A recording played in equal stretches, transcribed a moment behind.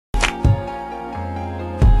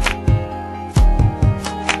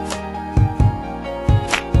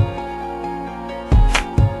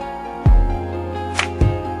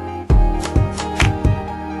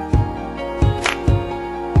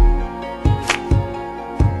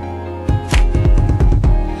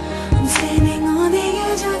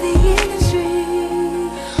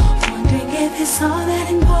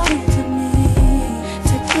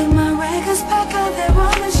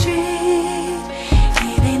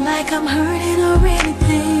like I'm hurting or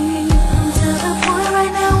anything. I'm to the point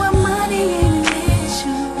right now where money ain't an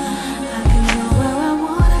issue. I can go where I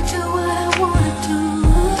wanna, do what I wanna do.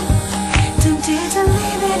 Tempted to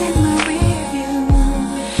leave it in my rear view,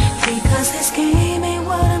 because this game ain't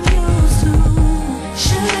what I'm used to.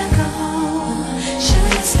 Should I go?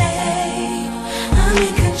 Should I stay? I'm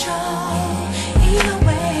in control. Either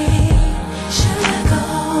way. Should I go?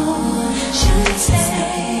 Should I stay?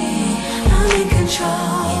 I'm in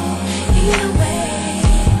control. Either way.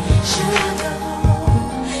 Should I go?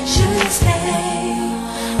 Should I stay?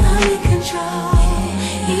 I'm in control.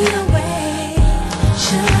 Either way.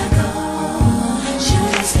 Should I go?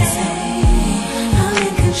 Should I stay? I'm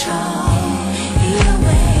in control. Either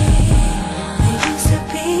way. There used to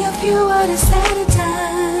be a few artists at a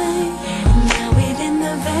time. Now even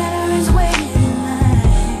the veterans waiting in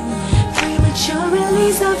line. Premature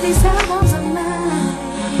release of these albums of mine,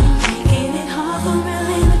 making it hard for real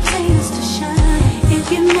entertainers to shine. If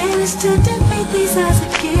you manage to defeat these odds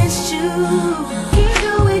against you, keep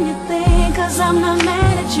doing your thing, 'cause I'm not mad